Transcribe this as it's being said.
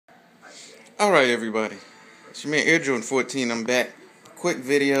Alright everybody, it's your man Air Jordan 14. I'm back. Quick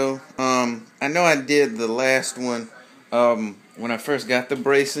video. I know I did the last one when I first got the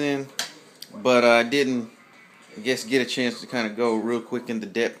brace in, but I didn't, get a chance to kind of go real quick into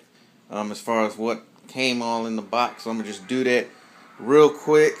depth as far as what came all in the box. So I'm going to just do that real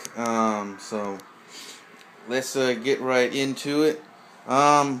quick. So let's get right into it.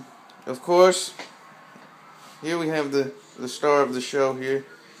 Of course, here we have the star of the show here.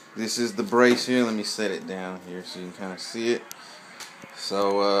 This is the brace here. Let me set it down here so you can kind of see it.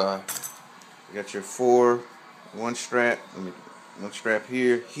 So, you got your one strap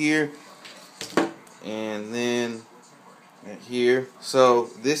here, and then here. So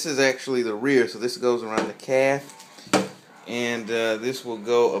this is actually the rear. So this goes around the calf, and this will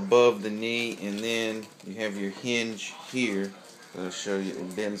go above the knee, and then you have your hinge here. So I'll show you.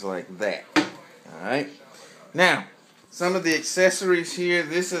 It bends like that. All right. Now, some of the accessories here.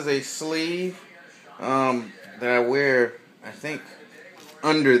 This is a sleeve that I wear, I think,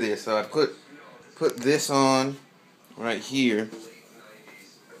 under this. So I put this on right here,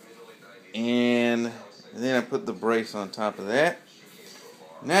 and then I put the brace on top of that.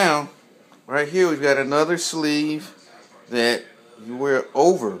 Now, right here we've got another sleeve that you wear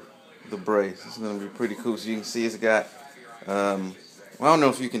over the brace. It's going to be pretty cool. So you can see it's got, well, I don't know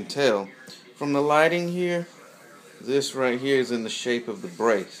if you can tell from the lighting here. This right here is in the shape of the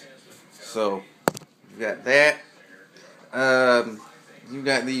brace. So you've got that. You've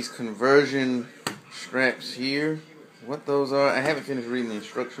got these conversion straps here. What those are, I haven't finished reading the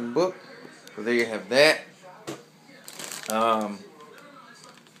instruction book, but there you have that.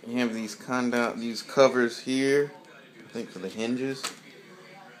 You have these covers here, I think for the hinges.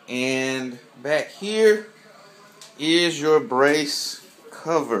 And back here is your brace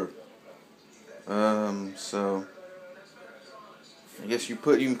cover. So I guess you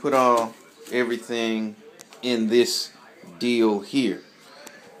can put everything in this deal here.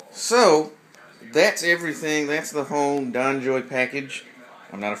 So that's everything. That's the whole DonJoy package.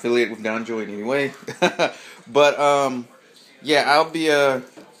 I'm not affiliated with DonJoy in any way, but yeah, I'll be I'm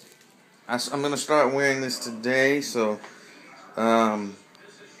gonna start wearing this today. So I'll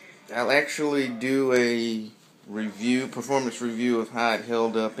actually do a performance review of how it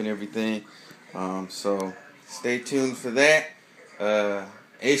held up and everything. So stay tuned for that.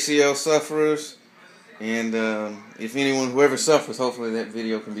 ACL sufferers, and whoever suffers, hopefully that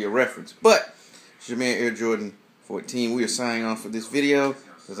video can be a reference. But it's your man Air Jordan 14. We are signing off for this video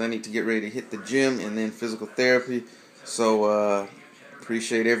because I need to get ready to hit the gym and then physical therapy. So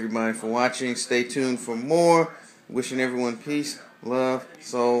appreciate everybody for watching. Stay tuned for more. Wishing everyone peace, love,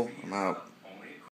 soul. I'm out.